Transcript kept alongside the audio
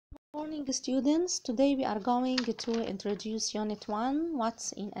morning, students. Today we are going to introduce Unit 1,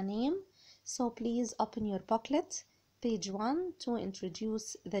 What's in a Name. So please open your booklet, page 1, to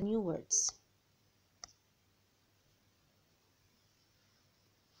introduce the new words.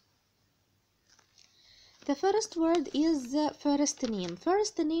 The first word is first name.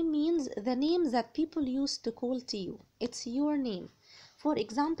 First name means the name that people used to call to you. It's your name. For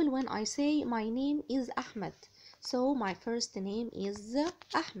example, when I say my name is Ahmed, so my first name is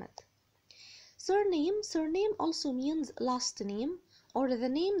Ahmed. Surname also means last name or the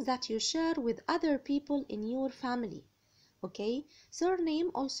name that you share with other people in your family. Okay, surname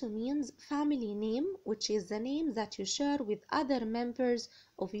also means family name, which is the name that you share with other members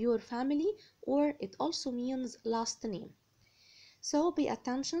of your family, or it also means last name. So pay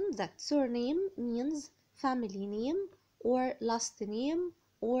attention that surname means family name or last name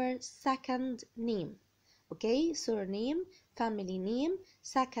or second name. Okay, surname, family name,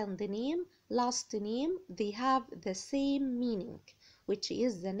 second name, last name, they have the same meaning, which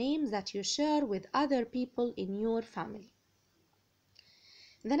is the name that you share with other people in your family.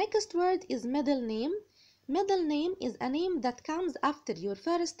 The next word is middle name. Middle name is a name that comes after your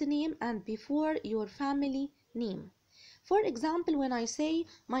first name and before your family name. For example, when I say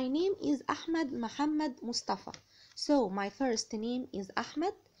my name is Ahmed Muhammad Mustafa, so my first name is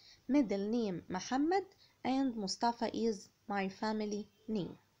Ahmed, middle name Muhammad, and Mustafa is my family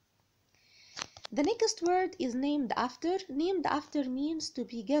name. The next word is named after. Named after means to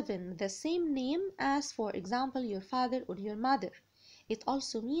be given the same name as, for example, your father or your mother. It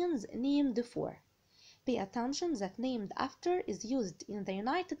also means named for. Pay attention that named after is used in the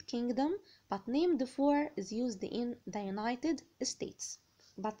United Kingdom, but named for is used in the United States.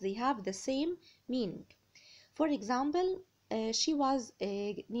 But they have the same meaning. For example, she was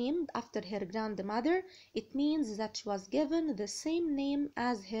named after her grandmother. It means that she was given the same name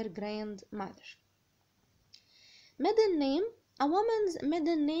as her grandmother. Middle name. A woman's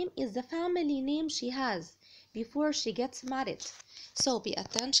middle name is the family name she has before she gets married. So pay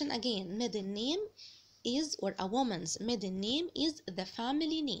attention again. Middle name is, or a woman's middle name is the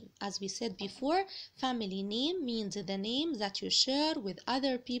family name. As we said before, family name means the name that you share with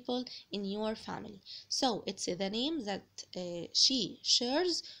other people in your family. So it's the name that she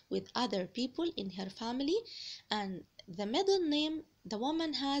shares with other people in her family, and the middle name the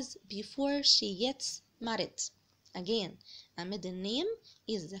woman has before she gets married. Again, a middle name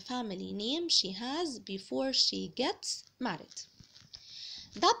is the family name she has before she gets married.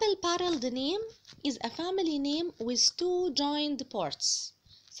 Double-barreled name is a family name with two joined parts,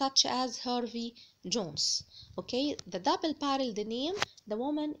 such as Harvey Jones. Okay, the double-barreled name, the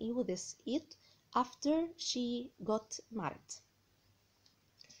woman uses it after she got married.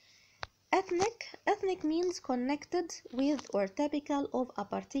 Ethnic means connected with or typical of a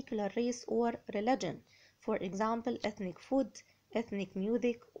particular race or religion. For example, ethnic food, ethnic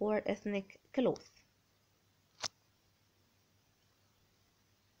music, or ethnic clothes.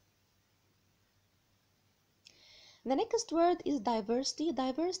 The next word is diversity.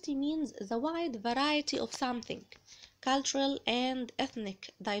 Diversity means the wide variety of something, cultural and ethnic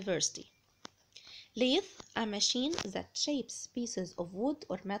diversity. Lathe, a machine that shapes pieces of wood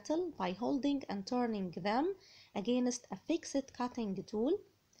or metal by holding and turning them against a fixed cutting tool.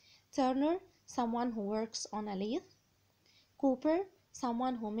 Turner, someone who works on a lathe. Cooper,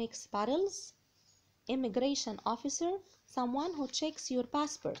 someone who makes barrels. Immigration officer, someone who checks your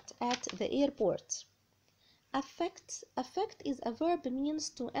passport at the airport. Affect is a verb, means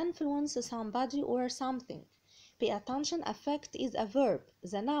to influence somebody or something. Pay attention, affect is a verb.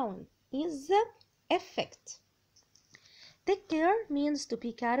 The noun is affect. Take care means to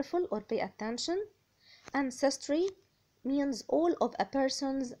be careful or pay attention. Ancestry means all of a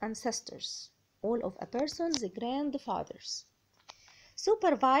person's ancestors, all of a person's grandfathers.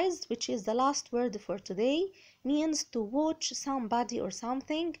 Supervised, which is the last word for today, means to watch somebody or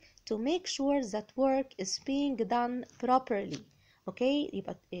something to make sure that work is being done properly. Okay,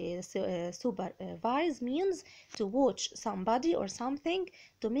 but supervise means to watch somebody or something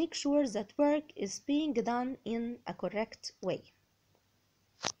to make sure that work is being done in a correct way.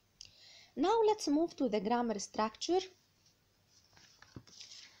 Now let's move to the grammar structure.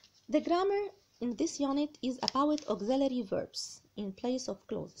 The grammar in this unit is about auxiliary verbs in place of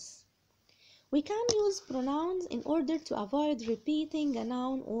clauses. We can use pronouns in order to avoid repeating a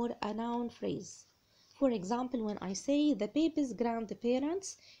noun or a noun phrase. For example, when I say the baby's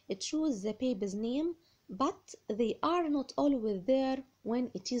grandparents, it shows the baby's name, but they are not always there when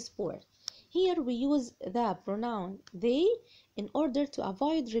it is born. Here we use the pronoun they in order to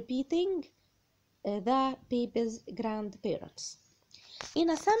avoid repeating the baby's grandparents. In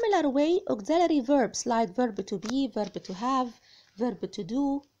a similar way, auxiliary verbs like verb to be, verb to have, verb to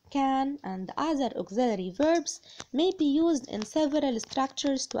do, can, and other auxiliary verbs may be used in several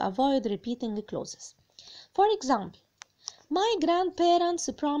structures to avoid repeating clauses. For example, my grandparents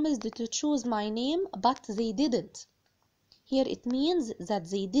promised to choose my name, but they didn't. Here it means that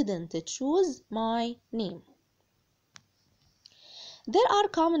they didn't choose my name. There are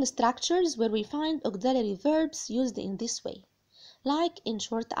common structures where we find auxiliary verbs used in this way, like in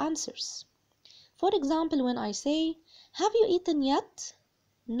short answers. For example, when I say, have you eaten yet?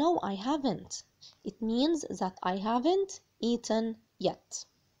 No, I haven't. It means that I haven't eaten yet.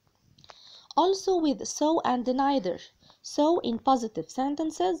 Also with so and neither. So in positive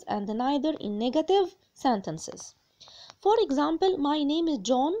sentences and neither in negative sentences. For example, my name is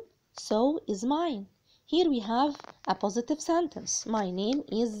John, so is mine. Here we have a positive sentence. My name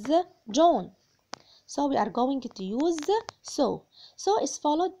is John. So we are going to use so. So is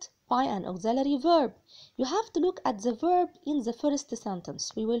followed by an auxiliary verb. You have to look at the verb in the first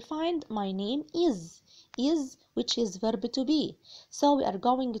sentence. We will find my name is, which is verb to be. So we are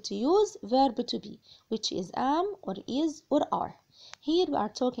going to use verb to be, which is am or is or are. Here we are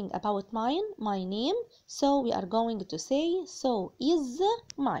talking about mine, my name, so we are going to say so is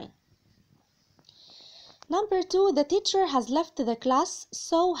mine. Number 2, the teacher has left the class,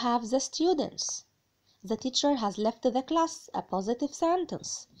 so have the students. The teacher has left the class, a positive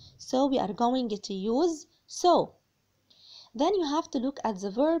sentence. So we are going to use so. Then you have to look at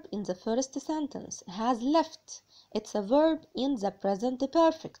the verb in the first sentence, has left. It's a verb in the present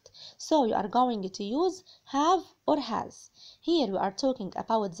perfect. So you are going to use have or has. Here we are talking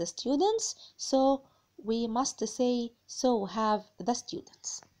about the students, so we must say so have the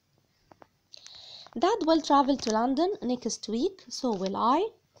students. Dad will travel to London next week, so will I.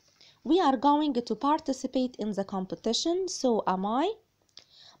 We are going to participate in the competition, so am I.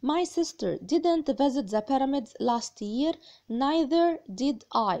 My sister didn't visit the pyramids last year, neither did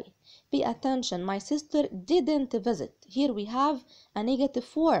I. Pay attention, my sister didn't visit. Here we have a negative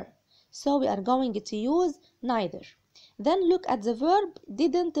form, so we are going to use neither. Then look at the verb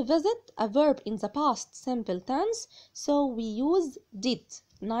didn't visit, a verb in the past simple tense, so we use did,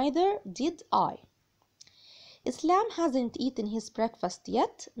 neither did I. Islam hasn't eaten his breakfast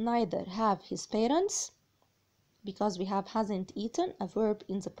yet, neither have his parents, because we have hasn't eaten, a verb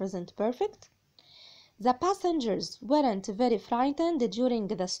in the present perfect. The passengers weren't very frightened during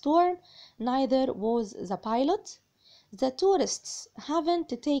the storm, neither was the pilot. The tourists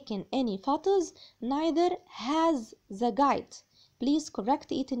haven't taken any photos, neither has the guide. Please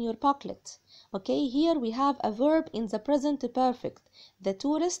correct it in your booklet. Okay, here we have a verb in the present perfect. The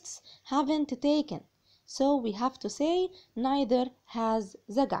tourists haven't taken. So we have to say neither has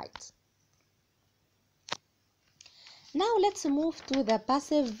the guide. Now let's move to the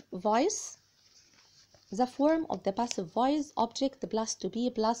passive voice. The form of the passive voice, object plus to be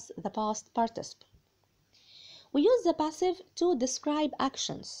plus the past participle. We use the passive to describe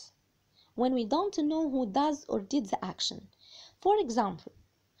actions when we don't know who does or did the action. For example,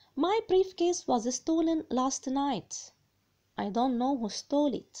 my briefcase was stolen last night. I don't know who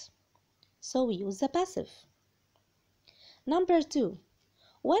stole it. So we use the passive. Number 2,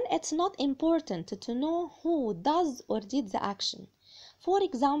 when it's not important to know who does or did the action. For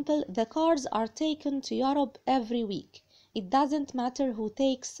example, the cars are taken to Europe every week. It doesn't matter who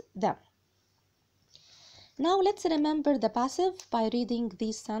takes them. Now let's remember the passive by reading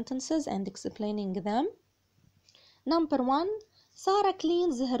these sentences and explaining them. Number 1, Sarah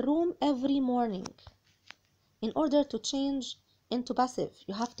cleans her room every morning. In order to change into passive,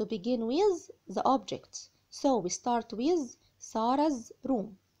 you have to begin with the object. So we start with Sarah's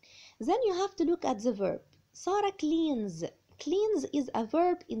room. Then you have to look at the verb. Sarah cleans. Cleans is a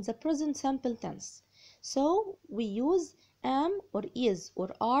verb in the present simple tense. So we use am or is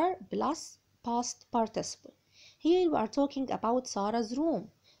or are plus past participle. Here we are talking about Sarah's room.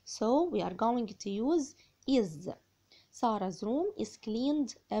 So we are going to use is. Sarah's room is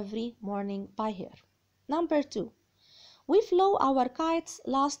cleaned every morning by her. Number 2, we flew our kites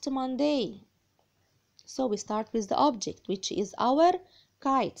last Monday. So we start with the object, which is our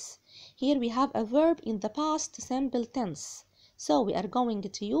kites. Here we have a verb in the past simple tense. So we are going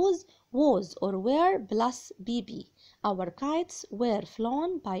to use was or were plus bb. Our kites were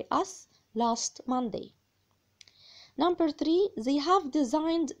flown by us last Monday. Number 3, they have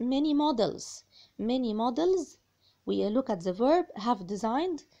designed many models. Many models, we look at the verb have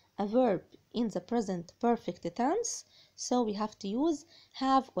designed, a verb in the present perfect tense. So we have to use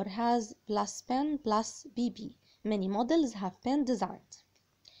have or has plus been plus bb. Many models have been designed.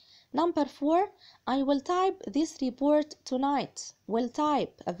 Number 4, I will type this report tonight. Will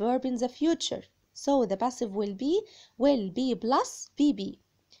type, a verb in the future. So the passive will be plus BB.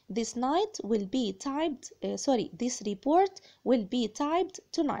 This night will be typed, this report will be typed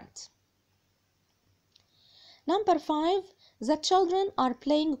tonight. Number 5, the children are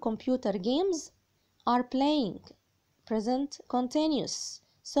playing computer games. Are playing, present continuous.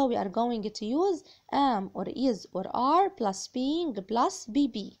 So we are going to use am or is or are plus being plus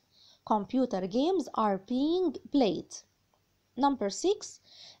BB. Computer games are being played. Number 6,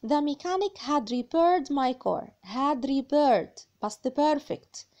 the mechanic had repaired my car. Had repaired, past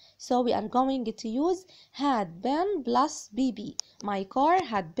perfect. So we are going to use had been plus BB. My car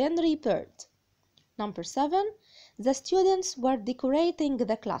had been repaired. Number 7, the students were decorating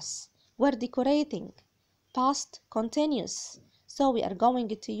the class. Were decorating, past continuous. So we are going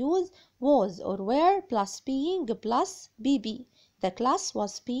to use was or were plus being plus BB. The class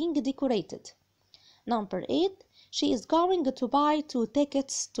was being decorated. Number 8, she is going to buy 2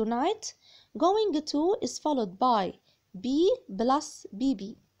 tickets tonight. Going to is followed by B plus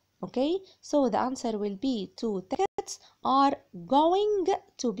BB. Okay, so the answer will be 2 tickets are going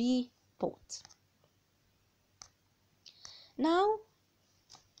to be bought. Now,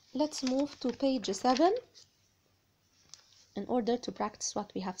 let's move to page 7 in order to practice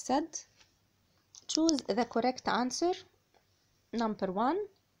what we have said. Choose the correct answer. Number 1,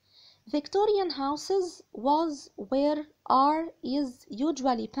 Victorian houses was, were, are, is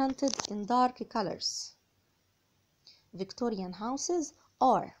usually painted in dark colors. Victorian houses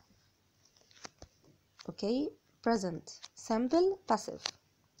are. Okay, present, simple, passive.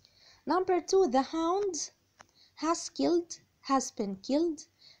 Number 2, the hound has killed, has been killed,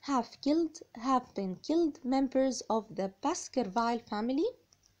 have been killed members of the Baskerville family.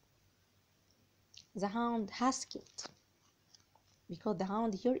 The hound has killed, because the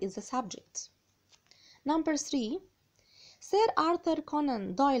hound here is the subject. Number 3, Sir Arthur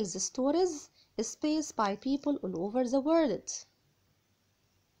Conan Doyle's stories is spaced by people all over the world.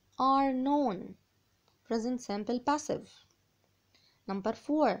 Are known, present simple passive. Number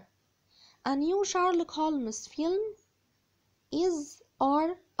 4, a new Sherlock Holmes film is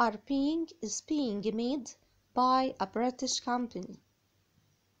being made by a British company.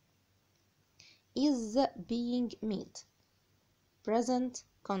 Is being made, present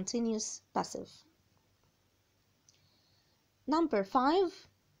continuous passive. Number 5,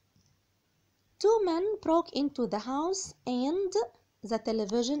 2 men broke into the house and the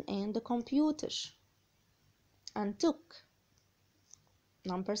television and the computer and took.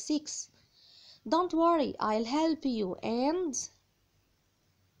 Number 6, don't worry, I'll help you, and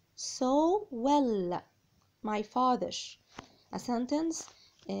so well my father. A sentence,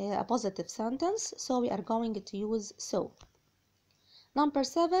 a positive sentence, so we are going to use so. Number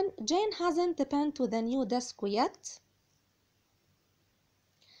 7, Jane hasn't been to the new desk yet.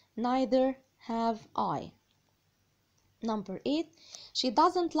 Neither have I. Number 8, she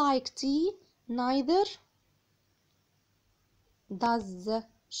doesn't like tea. Neither does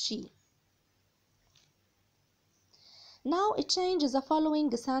she. Now it changes the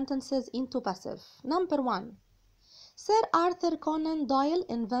following sentences into passive. Number 1, Sir Arthur Conan Doyle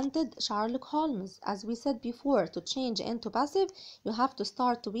invented Sherlock Holmes. As we said before, to change into passive, you have to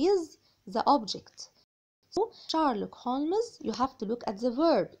start with the object. So, Sherlock Holmes, you have to look at the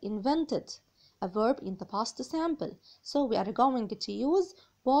verb, invented, a verb in the past simple. So we are going to use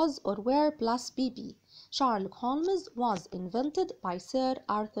was or were plus BB. Sherlock Holmes was invented by Sir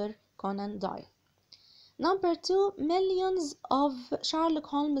Arthur Conan Doyle. Number 2, millions of Sherlock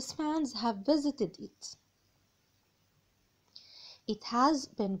Holmes fans have visited it. It has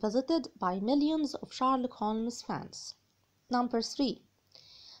been visited by millions of Sherlock Holmes fans. Number 3,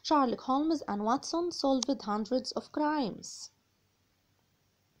 Sherlock Holmes and Watson solved hundreds of crimes.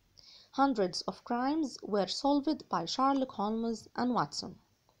 Hundreds of crimes were solved by Sherlock Holmes and Watson.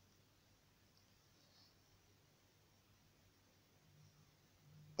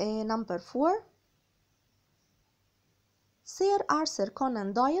 Number 4, Sir Arthur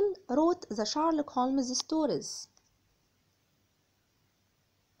Conan Doyle wrote the Sherlock Holmes stories.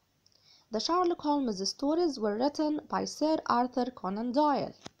 The Sherlock Holmes stories were written by Sir Arthur Conan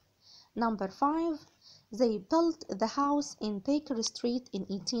Doyle. Number 5, they built the house in Baker Street in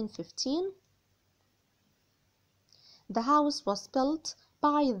 1815. The house was built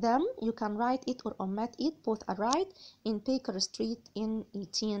by them, you can write it or omit it, both are right, in Baker Street in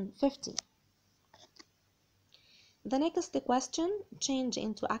 1815. The next question, change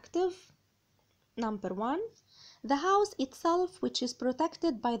into active. Number 1, the house itself, which is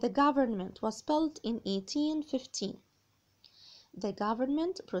protected by the government, was built in 1815. The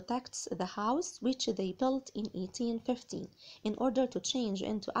government protects the house which they built in 1815. In order to change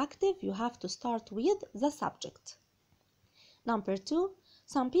into active, you have to start with the subject. Number 2,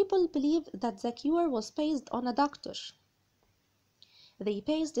 some people believe that the cure was based on a doctor. They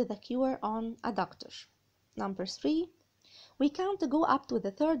based the cure on a doctor. Number 3, we can't go up to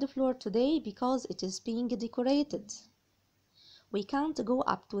the 3rd floor today because it is being decorated. We can't go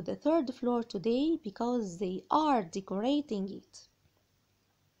up to the 3rd floor today because they are decorating it.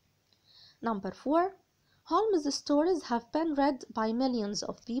 Number 4, Holmes' stories have been read by millions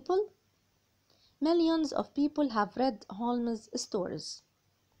of people. Millions of people have read Holmes' stories.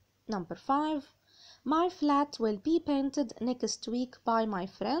 Number 5, my flat will be painted next week by my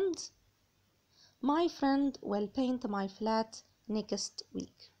friend. My friend will paint my flat next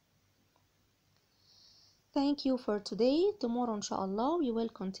week. Thank you for today. Tomorrow, inshallah, we will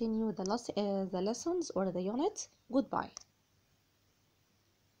continue the lessons or the unit. Goodbye.